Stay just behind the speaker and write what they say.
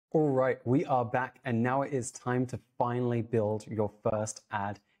All right, we are back, and now it is time to finally build your first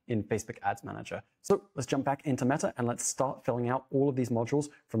ad in Facebook Ads Manager. So let's jump back into Meta and let's start filling out all of these modules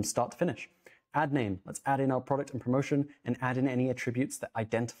from start to finish. Ad name, let's add in our product and promotion and add in any attributes that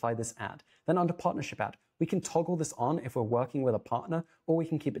identify this ad. Then under partnership ad, we can toggle this on if we're working with a partner, or we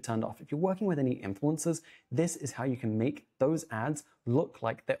can keep it turned off. If you're working with any influencers, this is how you can make those ads look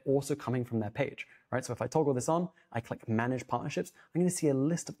like they're also coming from their page, right? So if I toggle this on, I click manage partnerships, I'm going to see a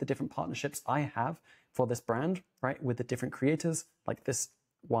list of the different partnerships I have for this brand, right? With the different creators, like this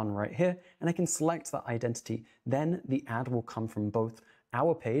one right here, and I can select that identity. Then the ad will come from both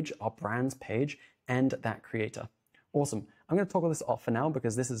our page, our brand's page, and that creator. Awesome. I'm going to toggle this off for now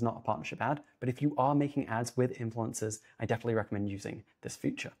because this is not a partnership ad, but if you are making ads with influencers, I definitely recommend using this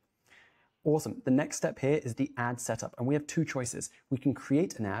feature. Awesome. The next step here is the ad setup, and we have two choices. We can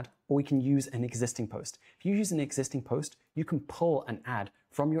create an ad or we can use an existing post. If you use an existing post, you can pull an ad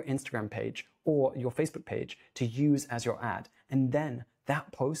from your Instagram page or your Facebook page to use as your ad, and then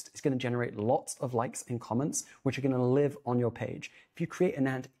that post is going to generate lots of likes and comments, which are going to live on your page. If you create an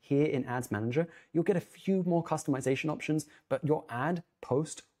ad here in Ads Manager, you'll get a few more customization options, but your ad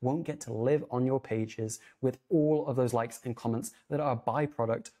post won't get to live on your pages with all of those likes and comments that are a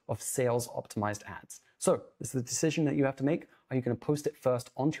byproduct of sales optimized ads. So this is the decision that you have to make. Are you going to post it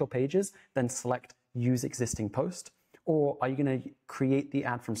first onto your pages, then select use existing post? Or are you going to create the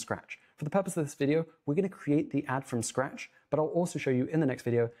ad from scratch? For the purpose of this video, we're going to create the ad from scratch, but I'll also show you in the next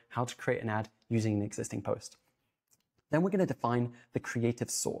video how to create an ad using an existing post. Then we're going to define the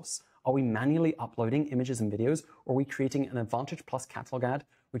creative source. Are we manually uploading images and videos, or are we creating an Advantage Plus catalog ad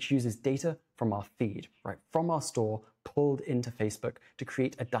which uses data from our feed, right, from our store, pulled into Facebook to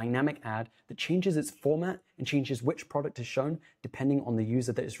create a dynamic ad that changes its format and changes which product is shown depending on the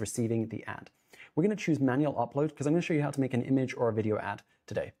user that is receiving the ad. We're going to choose manual upload because I'm going to show you how to make an image or a video ad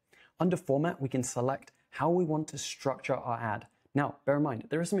today. Under format, we can select how we want to structure our ad. Now, bear in mind,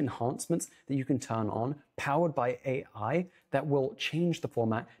 there are some enhancements that you can turn on powered by AI that will change the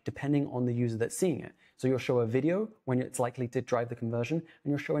format depending on the user that's seeing it. So you'll show a video when it's likely to drive the conversion,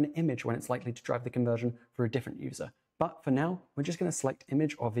 and you'll show an image when it's likely to drive the conversion for a different user. But for now, we're just going to select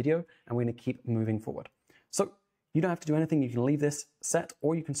image or video, and we're going to keep moving forward. So you don't have to do anything. You can leave this set,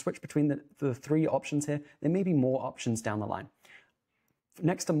 or you can switch between the three options here. There may be more options down the line.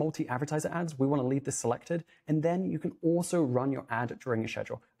 Next to multi-advertiser ads, we want to leave this selected, and then you can also run your ad during a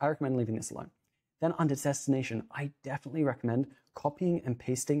schedule. I recommend leaving this alone. Then under destination, I definitely recommend copying and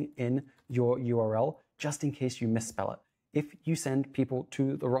pasting in your URL just in case you misspell it. If you send people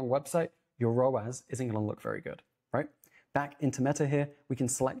to the wrong website, your ROAS isn't going to look very good, right? Back into Meta here, we can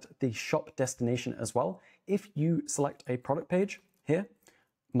select the shop destination as well. If you select a product page here,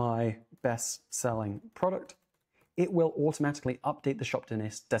 my best selling product, it will automatically update the shop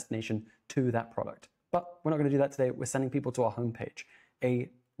destination to that product. But we're not going to do that today. We're sending people to our homepage. A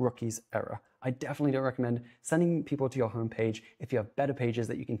rookie's error. I definitely don't recommend sending people to your homepage if you have better pages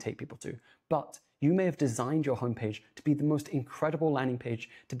that you can take people to. But you may have designed your homepage to be the most incredible landing page,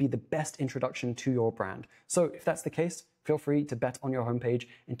 to be the best introduction to your brand. So if that's the case, feel free to bet on your homepage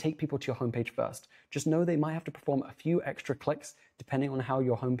and take people to your homepage first. Just know they might have to perform a few extra clicks depending on how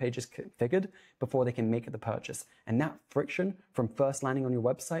your homepage is configured before they can make the purchase. And that friction from first landing on your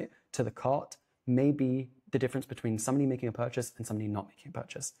website to the cart may be the difference between somebody making a purchase and somebody not making a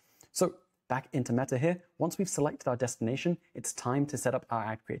purchase. So back into Meta here, once we've selected our destination, it's time to set up our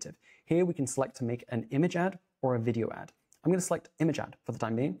ad creative. Here we can select to make an image ad or a video ad. I'm going to select image ad for the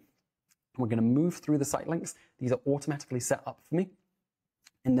time being. We're going to move through the site links. These are automatically set up for me.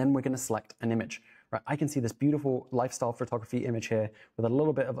 And then we're going to select an image. Right? I can see this beautiful lifestyle photography image here with a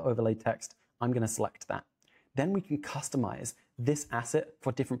little bit of overlaid text. I'm going to select that. Then we can customize this asset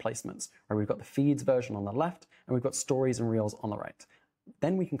for different placements. Right? We've got the feeds version on the left, and we've got stories and reels on the right.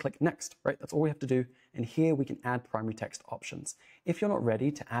 Then we can click next, right? That's all we have to do. And here we can add primary text options. If you're not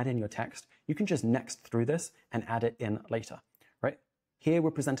ready to add in your text, you can just next through this and add it in later, right? Here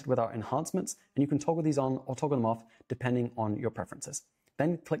we're presented with our enhancements, and you can toggle these on or toggle them off depending on your preferences.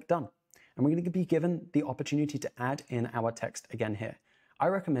 Then click done. And we're going to be given the opportunity to add in our text again here. I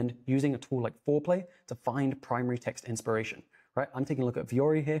recommend using a tool like Foreplay to find primary text inspiration. Right? I'm taking a look at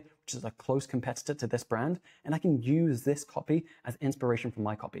Vuori here, which is a close competitor to this brand, and I can use this copy as inspiration for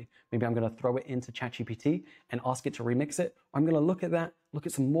my copy. Maybe I'm going to throw it into ChatGPT and ask it to remix it. I'm going to look at that, look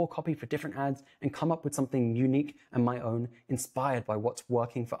at some more copy for different ads, and come up with something unique and my own, inspired by what's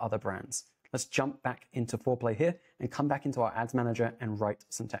working for other brands. Let's jump back into Foreplay here and come back into our Ads Manager and write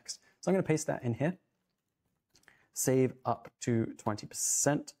some text. So I'm going to paste that in here. Save up to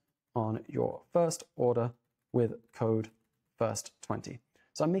 20% on your first order with code first 20.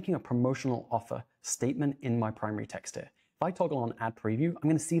 So I'm making a promotional offer statement in my primary text here. If I toggle on Ad Preview, I'm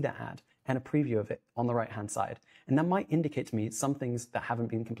going to see the ad and a preview of it on the right-hand side. And that might indicate to me some things that haven't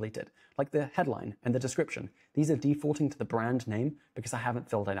been completed, like the headline and the description. These are defaulting to the brand name because I haven't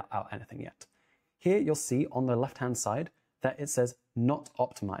filled out anything yet. Here you'll see on the left-hand side that it says not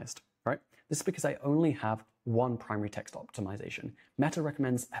optimized, right? This is because I only have one primary text optimization. Meta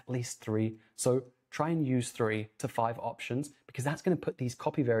recommends at least 3, so try and use 3 to 5 options because that's going to put these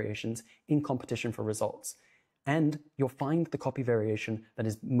copy variations in competition for results. And you'll find the copy variation that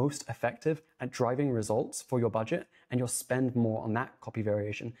is most effective at driving results for your budget, and you'll spend more on that copy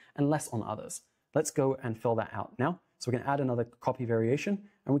variation and less on others. Let's go and fill that out now. So we're going to add another copy variation,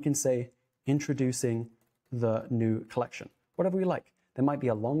 and we can say introducing the new collection, whatever we like. There might be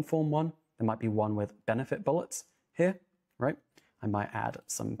a long form one. There might be one with benefit bullets here, right? I might add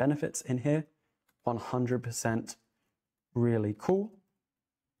some benefits in here. 100% really cool.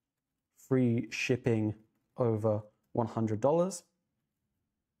 Free shipping over $100.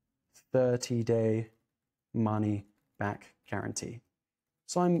 30-day money back guarantee.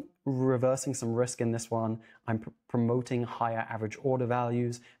 So I'm reversing some risk in this one. I'm promoting higher average order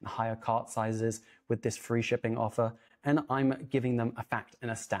values and higher cart sizes with this free shipping offer. And I'm giving them a fact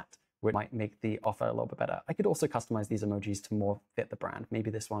and a stat, which might make the offer a little bit better. I could also customize these emojis to more fit the brand. Maybe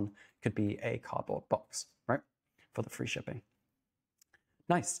this one could be a cardboard box, right? For the free shipping.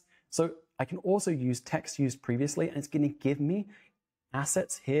 Nice. So I can also use text used previously, and it's going to give me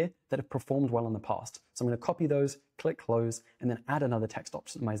assets here that have performed well in the past. So I'm going to copy those, click close, and then add another text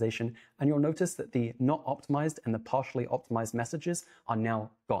optimization. And you'll notice that the not optimized and the partially optimized messages are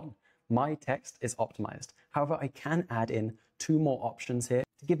now gone. My text is optimized. However, I can add in 2 more options here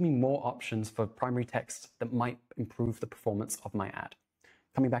to give me more options for primary text that might improve the performance of my ad.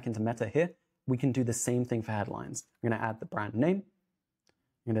 Coming back into Meta here, we can do the same thing for headlines. I'm going to add the brand name.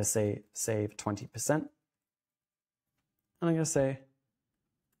 I'm going to say save 20%. And I'm going to say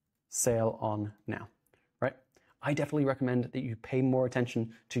sale on now, right? I definitely recommend that you pay more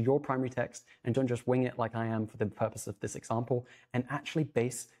attention to your primary text and don't just wing it like I am for the purpose of this example, and actually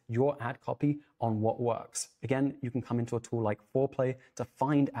base your ad copy on what works. Again, you can come into a tool like Foreplay to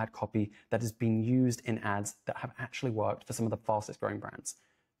find ad copy that is being used in ads that have actually worked for some of the fastest growing brands.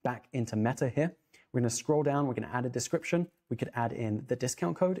 Back into Meta here. We're going to scroll down. We're going to add a description. We could add in the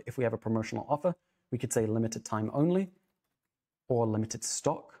discount code if we have a promotional offer. We could say limited time only or limited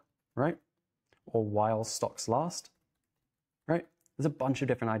stock, right? Or while stocks last, right? There's a bunch of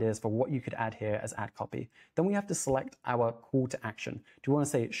different ideas for what you could add here as ad copy. Then we have to select our call to action. Do you want to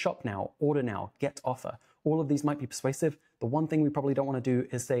say shop now, order now, get offer? All of these might be persuasive. The one thing we probably don't want to do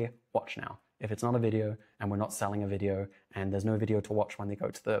is say watch now if it's not a video and we're not selling a video and there's no video to watch when they go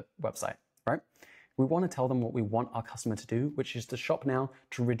to the website, right? We want to tell them what we want our customer to do, which is to shop now,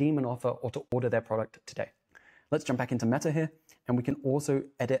 to redeem an offer, or to order their product today. Let's jump back into Meta here, and we can also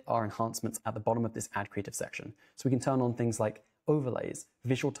edit our enhancements at the bottom of this ad creative section. So we can turn on things like overlays,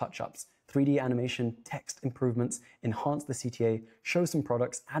 visual touch-ups, 3D animation, text improvements, enhance the CTA, show some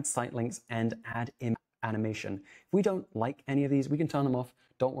products, add site links, and add in animation. If we don't like any of these, we can turn them off.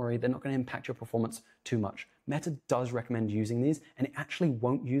 Don't worry, they're not going to impact your performance too much. Meta does recommend using these, and it actually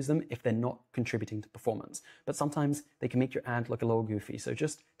won't use them if they're not contributing to performance. But sometimes they can make your ad look a little goofy. So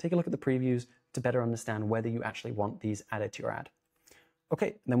just take a look at the previews to better understand whether you actually want these added to your ad.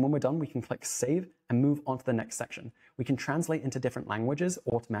 Okay, then when we're done, we can click Save and move on to the next section. We can translate into different languages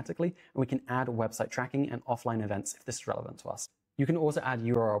automatically, and we can add website tracking and offline events if this is relevant to us. You can also add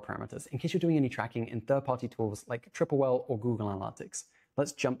URL parameters in case you're doing any tracking in third-party tools like TripleWell or Google Analytics.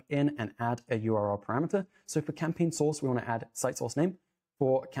 Let's jump in and add a URL parameter. So for campaign source, we want to add site source name.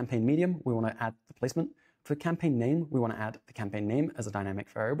 For campaign medium, we want to add the placement. For campaign name, we want to add the campaign name as a dynamic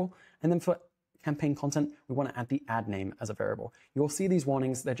variable. And then for campaign content, we want to add the ad name as a variable. You'll see these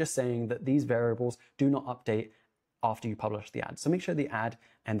warnings. They're just saying that these variables do not update after you publish the ad. So make sure the ad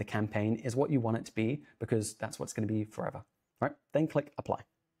and the campaign is what you want it to be, because that's what's going to be forever. Right? Then click apply.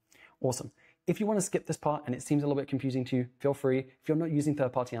 Awesome. If you want to skip this part and it seems a little bit confusing to you, feel free. If you're not using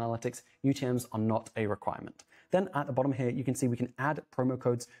third-party analytics, UTMs are not a requirement. Then at the bottom here, you can see we can add promo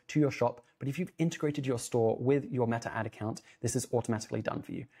codes to your shop, but if you've integrated your store with your Meta ad account, this is automatically done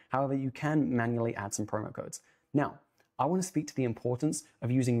for you. However, you can manually add some promo codes. Now, I want to speak to the importance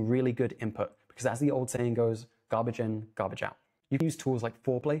of using really good input, because as the old saying goes, garbage in, garbage out. You can use tools like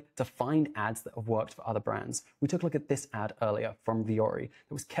Foreplay to find ads that have worked for other brands. We took a look at this ad earlier from Viore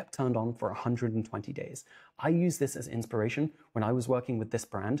that was kept turned on for 120 days. I used this as inspiration when I was working with this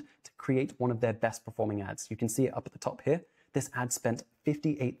brand to create one of their best performing ads. You can see it up at the top here. This ad spent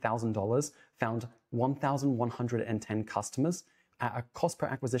 $58,000, found 1,110 customers, at a cost per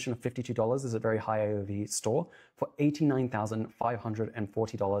acquisition of $52 is a very high AOV store for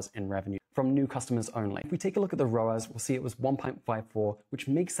 $89,540 in revenue from new customers only. If we take a look at the ROAS, we'll see it was 1.54, which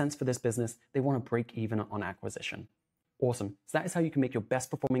makes sense for this business. They want to break even on acquisition. Awesome. So that is how you can make your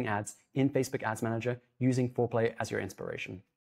best performing ads in Facebook Ads Manager using Foreplay as your inspiration.